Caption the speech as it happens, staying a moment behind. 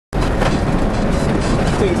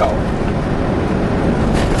Teen Talk.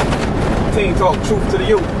 Teen Talk, truth to the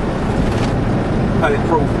youth. 100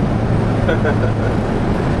 proof.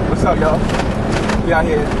 What's up, y'all? We out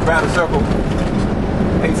here around the circle.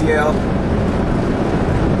 ATL.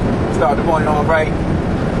 Start the morning all right.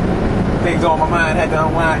 Things on my mind, had to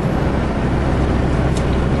unwind.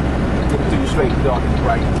 Give it to you straight, dark and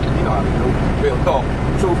right. You know how we do. Real talk.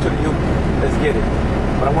 Truth to the youth. Let's get it.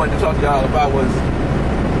 What I wanted to talk to y'all about was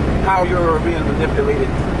how you're being manipulated.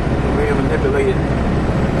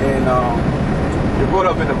 And you're brought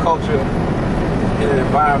up in a culture, in an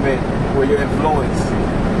environment where you're influenced.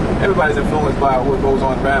 Everybody's influenced by what goes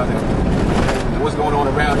on around them. And what's going on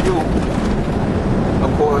around you,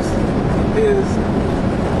 of course, is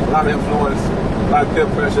a lot of influence, a lot of peer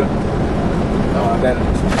pressure that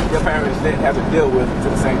your parents didn't have to deal with to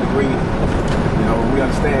the same degree. You know, we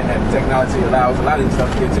understand that technology allows a lot of this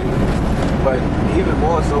stuff to get to you, but even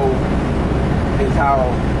more so is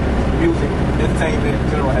how music, entertainment in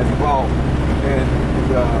general has evolved, and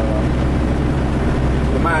the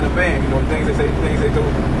mind of man. You know, the things they say, the things they do.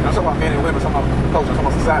 And I'm talking about men and women, I'm talking about culture, I'm talking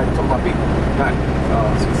about society, I'm talking about people, not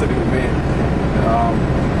specifically men.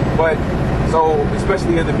 But so,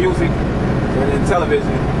 especially in the music and in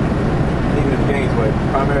television, even in the games, but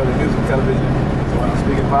primarily music and television is what I'm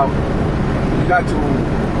speaking about. You got to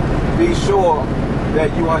be sure that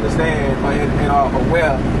you understand and are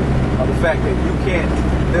aware of the fact that you can't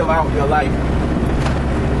live out your life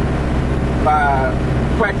by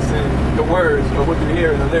practicing the words of what you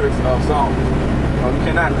hear in the lyrics of songs. You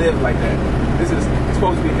cannot live like that. This is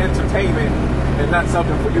supposed to be entertainment and not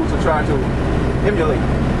something for you to try to emulate.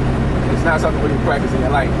 It's not something for you to practice in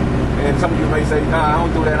your life. And some of you may say, nah, I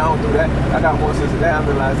don't do that, I don't do that. I got more sense of that, I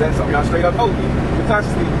realize that. Some of y'all straight up know me. You're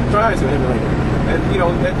consciously trying to emulate it. And you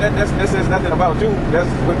know, that says nothing about you. That's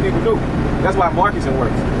what people do. That's why marketing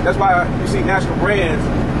works. That's why you see national brands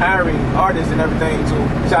hiring artists and everything to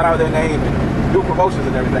shout out their name and do promotions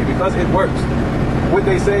and everything, because it works. What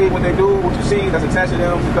they say, what they do, what you see that's attached to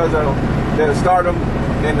them because of their stardom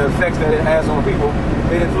and the effects that it has on people,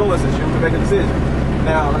 it influences you to make a decision.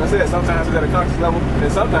 Now, like I said, sometimes it's at a conscious level,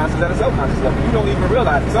 and sometimes it's at a subconscious level. You don't even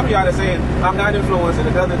realize it. Some of y'all are saying, I'm not influenced and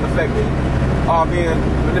it doesn't affect me, are being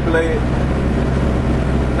manipulated,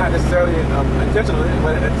 not necessarily intentionally,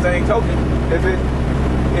 but at the same token, if it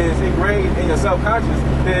is ingrained in your subconscious,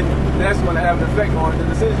 then that's going to have an effect on the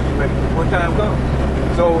decisions you make when time comes.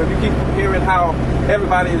 So if you keep hearing how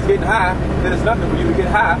everybody is getting high, then it's nothing for you to get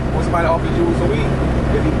high when somebody offers you some weed.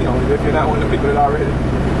 If you're not one of the people that already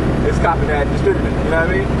is copying that and distributing it, you know what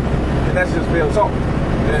I mean? And that's just real talk.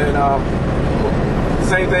 And the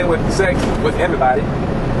same thing with sex with everybody.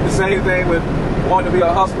 The same thing with wanting to be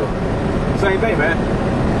a hustler. Same thing, man.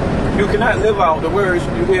 You cannot live out the words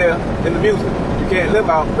you hear in the music. You can't live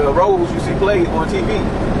out the roles you see played on TV.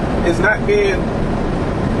 It's not being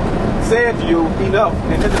said to you enough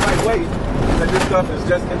and in the right way that this stuff is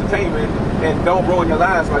just entertainment and don't ruin your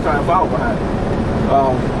lives by trying to follow behind it.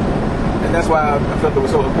 And that's why I felt it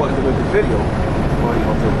was so important to make this video, or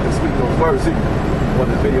to speak those words on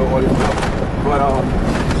this video audio. But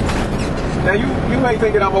now you may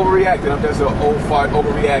think that I'm overreacting. I'm just an old fart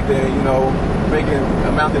overreacting, making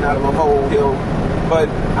a mountain out of a molehill. But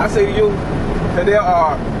I say to you that there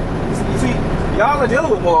are, you see, y'all are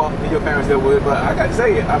dealing with more than your parents dealt with, but I got to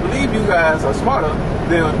say it, I believe you guys are smarter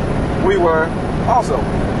than we were also.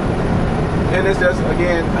 And it's just,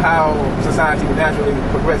 again, how society naturally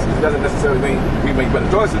progresses. It doesn't necessarily mean we make better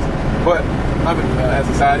choices, but as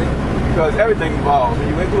a society, because everything evolves. When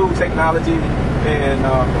you include technology and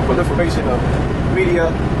the proliferation of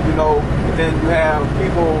media, then you have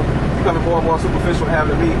people becoming more and more superficial and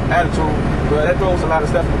having a meat attitude. But that throws a lot of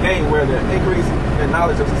stuff in the game where the increase in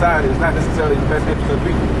knowledge of society is not necessarily the best interest of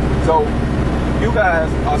people. So you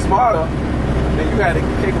guys are smarter, and you have the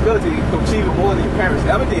capability to achieve more than your parents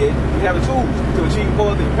ever did. You have the tools to achieve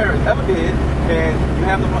more than your parents ever did, and you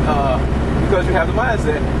have because you have the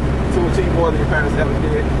mindset to achieve more than your parents ever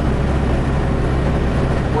did.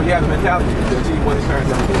 Well, you have the mentality to achieve more than your parents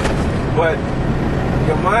ever did. But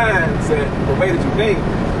your mindset, the way that you think,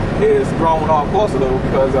 is thrown off course a little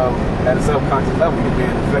because of, at a subconscious level, you're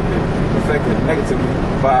being affected negatively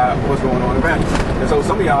by what's going on around you. And so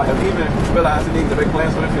some of y'all have even realized the need to make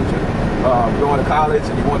plans for the future. Going to college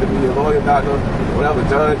and you want to be a lawyer, doctor, whatever,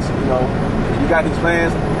 judge, you got these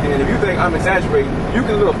plans. And if you think I'm exaggerating, you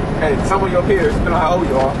can look at some of your peers, depending on how old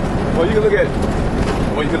you are, or you can look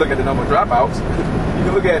at the number of dropouts. You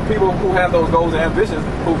can look at people who have those goals and ambitions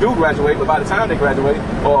who do graduate, but by the time they graduate,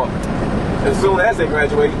 or as soon as they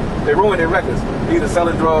graduate, they ruin their records, either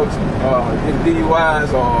selling drugs, getting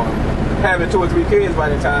DUIs, or having 2 or 3 kids by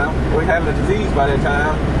that time, or having a disease by that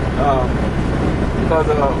time, because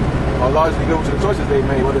of largely due to the choices they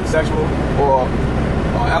made, whether it's sexual or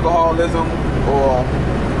alcoholism or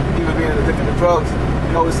even being addicted to drugs.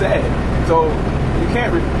 You know, it's sad. So you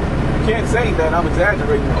can't say that I'm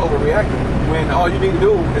exaggerating or overreacting when all you need to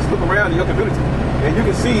do is look around in your community, and you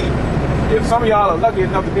can see if some of y'all are lucky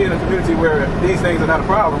enough to be in a community where these things are not a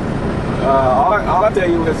problem. All I tell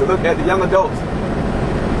you is to look at the young adults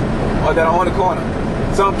or that are on the corner.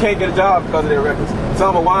 Some can't get a job because of their records.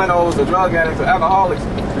 Some are winos or drug addicts or alcoholics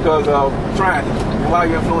because of trying it. And why are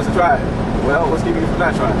you influenced to try it? Well, what's keeping you from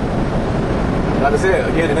not trying it? Like I said,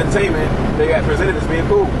 again, in entertainment, they got presented as being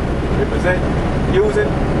cool. They present using,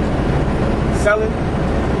 selling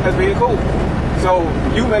as being cool. So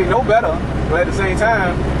you may know better, but at the same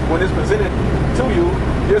time, when it's presented to you,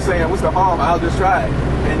 you're saying, what's the harm? I'll just try it.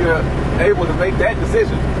 And you're able to make that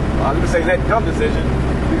decision. I'm going to say that dumb decision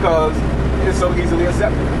because it's so easily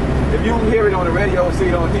accepted. If you hear it on the radio and see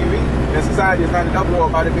it on TV, and society is not in uproar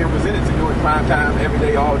about it being presented to you in prime time, every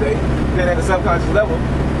day, all day, then at a subconscious level,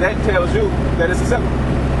 that tells you that it's acceptable.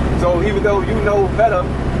 So even though you know better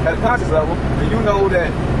at a conscious level, and you know that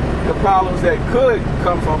the problems that could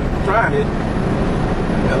come from trying it,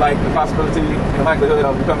 like the possibility and likelihood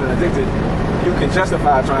of becoming addicted, you can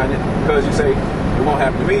justify trying it because you say, it won't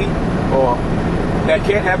happen to me, or that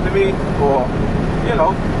can't happen to me, or, you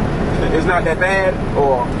know, it's not that bad,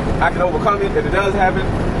 or I can overcome it if it does happen.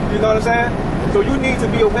 You know what I'm saying? So you need to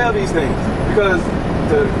be aware of these things, because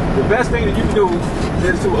the best thing that you can do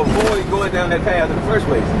is to avoid going down that path in the first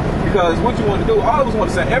place. Because what you want to do, all of us want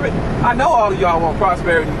to say, I know all of y'all want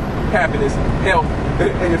prosperity, happiness, health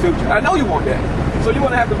in your future. I know you want that. So you're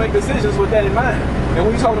going to have to make decisions with that in mind. And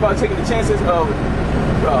when you're talking about taking the chances of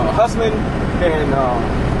hustling and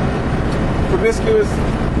promiscuous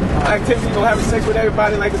activities or having sex with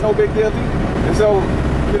everybody like it's no big deal to you. And so,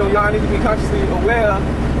 you know, y'all need to be consciously aware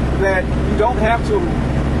that you don't have to,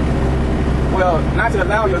 well, not to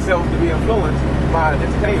allow yourself to be influenced by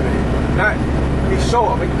entertainment. Not be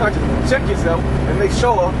sure, make a conscious check yourself and make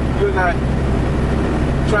sure you're not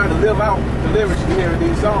trying to live out the lyrics you hear in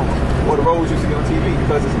these songs or the roles you see on TV,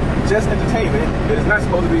 because it's just entertainment. It is not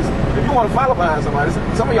supposed to be. If you want to follow behind somebody,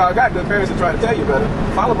 some of y'all got good parents that try to tell you better.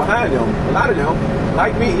 Follow behind them. A lot of them,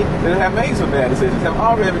 like me, that have made some bad decisions, have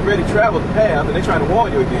already traveled the path, and they're trying to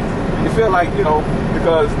warn you against. You feel like, you know,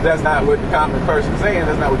 because that's not what the common person is saying,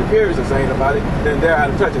 that's not what the peers are saying about it, then they're out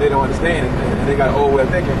of touch and they don't understand it, and they got an old way of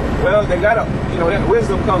thinking. Well, they got to, you know, that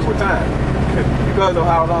wisdom comes with time. Because of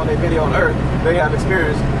how long they've been here on earth, they have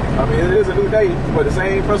experience. I mean, it is a new day, but the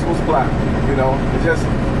same principles apply. You know, it's just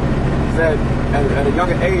that at a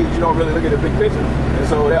younger age, you don't really look at the big picture. And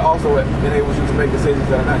so that also enables you to make decisions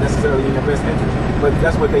that are not necessarily in your best interest. But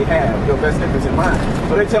that's what they have, your best interest in mind.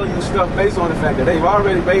 So they're telling you stuff based on the fact that they've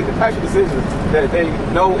already made the types of decisions that they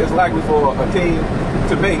know is likely for a team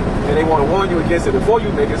to make, and they want to warn you against it before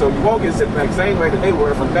you make it, so you won't get set back the same way that they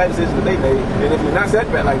were from the bad decisions that they made. And if you're not set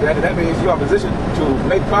back like that, then that means you're in a position to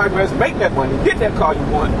make progress, make that money, get that car you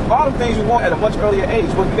want, all the things you want at a much earlier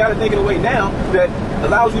age. But you got to take it away now that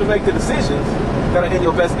allows you to make the decisions that are in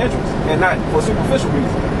your best interest, and not for superficial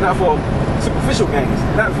reasons, not for superficial gains,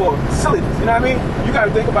 not for silliness. You know what I mean? You got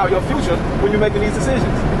to think about your future when you're making these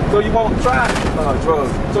decisions, so you won't try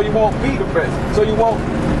drugs, so you won't be depressed, so you won't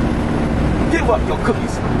give up your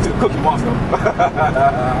cookies to the cookie monster.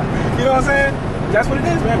 You know what I'm saying? That's what it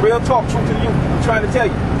is, man. Real talk, truth to you. I'm trying to tell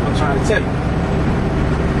you. I'm trying to tell you.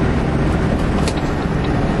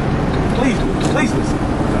 Please listen.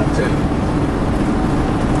 I'm trying to tell you.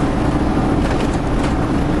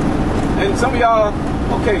 And some of y'all,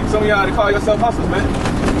 that call yourself hustlers, man.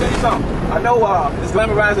 Let me tell you something. I know it's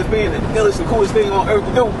glamorized as being the illest and coolest thing on earth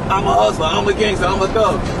to do. I'm a hustler, I'm a gangster, I'm a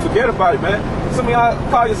thug. Forget about it, man. Some of y'all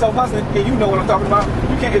call yourself hustling, and you know what I'm talking about.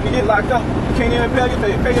 You can't, if you get locked up, you can't even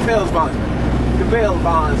pay your bail bonds. Your bail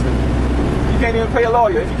bonds. You can't even pay a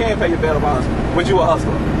lawyer if you can't pay your bail bonds, but you a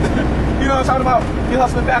hustler. You know what I'm talking about? You're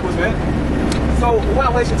hustling backwards, man. So why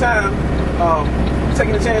waste your time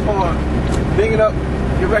taking a chance on digging up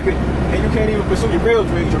your record, and you can't even pursue your real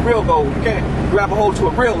dreams, your real goals. You can't grab a hold to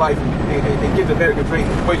a real life and get the American dream.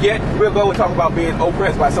 But yet, we'll go and talk about being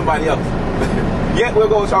oppressed by somebody else. Yet, we'll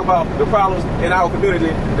go and talk about the problems in our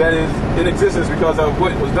community that is in existence because of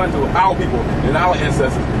what was done to our people and our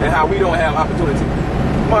ancestors, and how we don't have opportunity.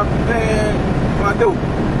 My dude,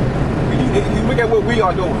 you look at what we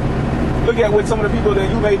are doing. Look at what some of the people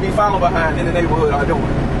that you may be following behind in the neighborhood are doing.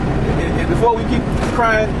 And before we keep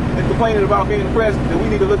crying and complaining about being oppressed, then we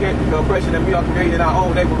need to look at the oppression that we are creating in our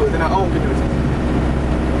own neighborhoods, in our own communities.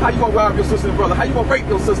 How you gonna rob your sister and brother? How you gonna rape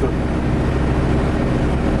your sister?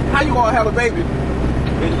 How How you gonna have a baby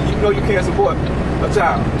and you know you can't support a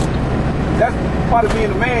child? That's part of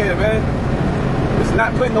being a man, man. It's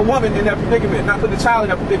not putting a woman in that predicament, not putting a child in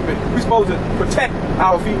that predicament. We're supposed to protect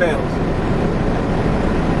our females.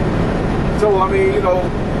 So, I mean, you know,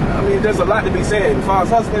 there's a lot to be said. As far as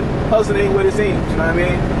hustling ain't what it seems, you know what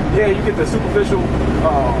I mean? Yeah, you get the superficial,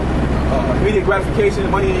 immediate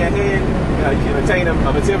gratification, money in your hand, you can attain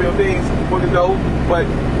material things for the dough, but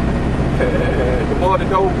the more the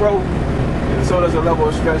dough grows, and so does the level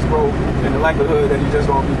of stress grow, and the likelihood that you're just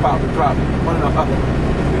going to be popped and dropped, one or the other.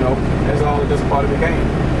 You know, that's all just a part of the game.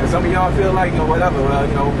 And some of y'all feel like, you know, whatever,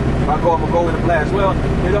 you know, if I go, I'm going to go in the blast. Well,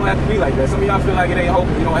 it don't have to be like that. Some of y'all feel like it ain't hope.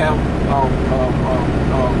 You don't have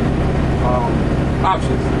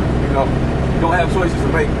options. You know, you don't have choices to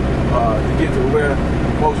make to get to where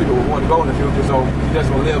most people would want to go in the future. So you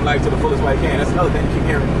just want to live life to the fullest way you can. That's another thing you keep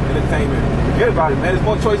hearing in entertainment. Forget about it, man. There's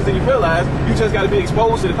more choices than you realize. You just got to be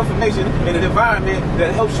exposed to the information in an environment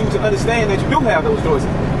that helps you to understand that you do have those choices.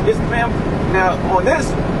 It's, man, now on this,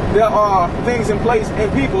 there are things in place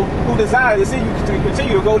and people who desire to see you to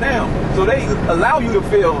continue to go down. So they allow you to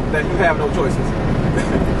feel that you have no choices.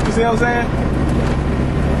 You see what I'm saying?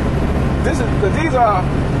 These are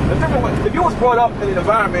the different ways. If you was brought up in an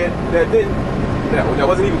environment that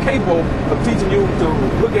wasn't even capable of teaching you to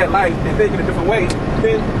look at life and think in a different way,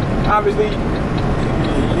 then obviously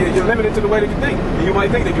you're limited to the way that you think. And you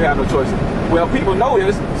might think that you have no choices. Well, people know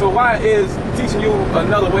this, so why is teaching you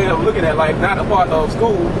another way of looking at life not a part of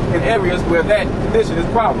school in areas where that condition is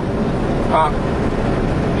a problem?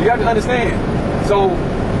 You have to understand. So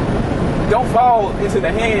don't fall into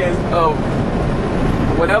the hands of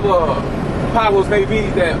whatever powers may be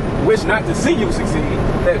that wish not to see you succeed,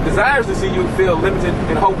 that desires to see you feel limited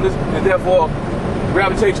and hopeless, and therefore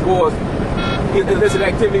gravitate towards illicit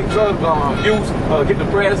activity, drug use, get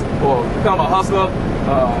depressed, or become a hustler,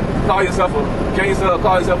 call yourself a gangster,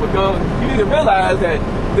 call yourself a thug. You need to realize that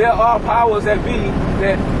there are powers that be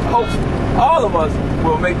that hopes all of us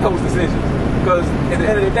will make those decisions. Because at the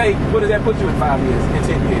end of the day, what does that put you in 5 years, in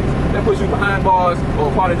 10 years? That puts you behind bars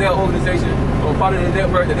or part of their organization or part of their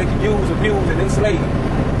network that they can use, abuse, and enslave.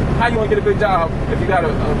 How you gonna get a good job if you got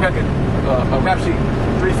a record, a rap sheet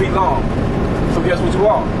 3 feet long? So guess what you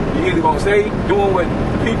are? You're either gonna stay doing what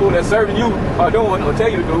the people that's serving you are doing or tell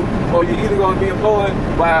you to do, or you're either gonna be employed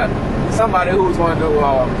by somebody who's going to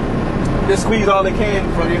just squeeze all they can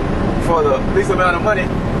from you for the least amount of money.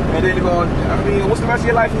 And then you're going, what's the rest of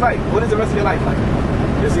your life like? What is the rest of your life like?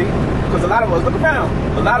 You see? Because a lot of us, look around,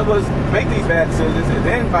 a lot of us make these bad decisions, and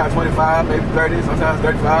then by 25, maybe 30, sometimes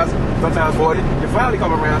 35, sometimes 40, you finally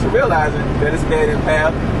come around to realizing that it's a dead end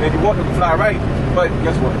path, and you want them to fly right, but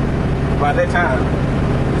guess what? By that time,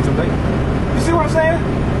 it's too late. You see what I'm saying?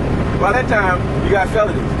 By that time, you got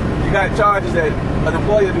felonies. You got charges that an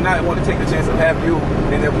employer do not want to take the chance of having you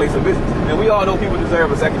in their place of business. And we all know people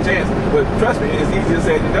deserve a second chance, but trust me, it's easier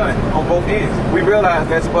said than done on both ends. We realize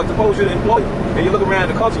that, but suppose you're an employer, and you look around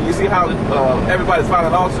the country, you see how everybody's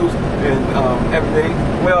filing lawsuits and everything.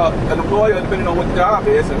 Well, an employer, depending on what the job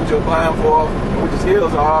is and what you're applying for, and what your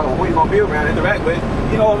skills are, or who you're going to be around, interact with,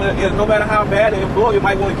 you know, no matter how bad an employer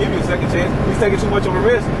might want to give you a second chance, he's taking too much of a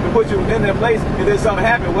risk to put you in their place, and then something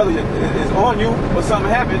happens, whether it's on you or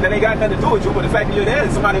something happens that ain't got nothing to do with you, but the fact that you're there,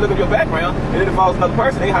 and somebody look at your background, and then it involves another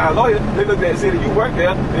person, they hire a lawyer, they look at it and see that you work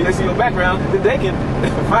there, and they see your background, then they can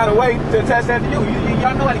find a way to attach that to you.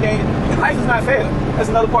 Y'all know how the game, life is not fair. That's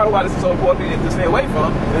another part of why this is so important to stay away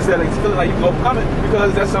from, instead of feeling like you can overcome it,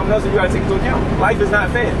 because that's something else that you gotta take into account. Life is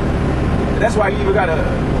not fair. And that's why you even gotta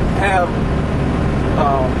have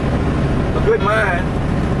a good mind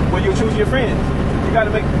when you choose your friends. You gotta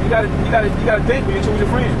think when you choose your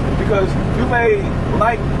friends, because you may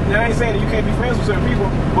like. Now I ain't saying that you can't be friends with certain people,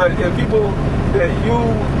 but if people that you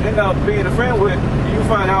end up being a friend with, you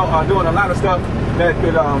find out are doing a lot of stuff that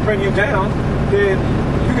could bring you down, then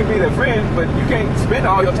you can be their friend, but you can't spend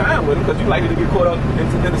all your time with them because you're likely to get caught up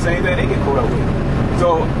in the same thing they get caught up with.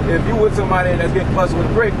 So if you with somebody that's getting busted with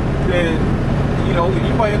a brick, then you know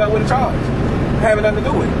you might end up with a charge, having nothing to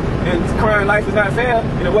do with it. And crying life is not fair,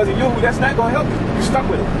 and it wasn't you, that's not going to help you. You're stuck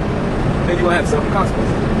with it. Then you're going to have to suffer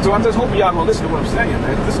consequences. So I'm just hoping y'all going to listen to what I'm saying,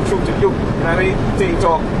 man. This is true to you. You know what I mean? Team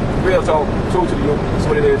talk, real talk, true to you. That's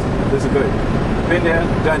what it is. This is good. Been there,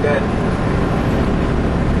 done that.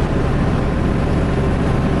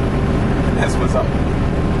 That's what's up.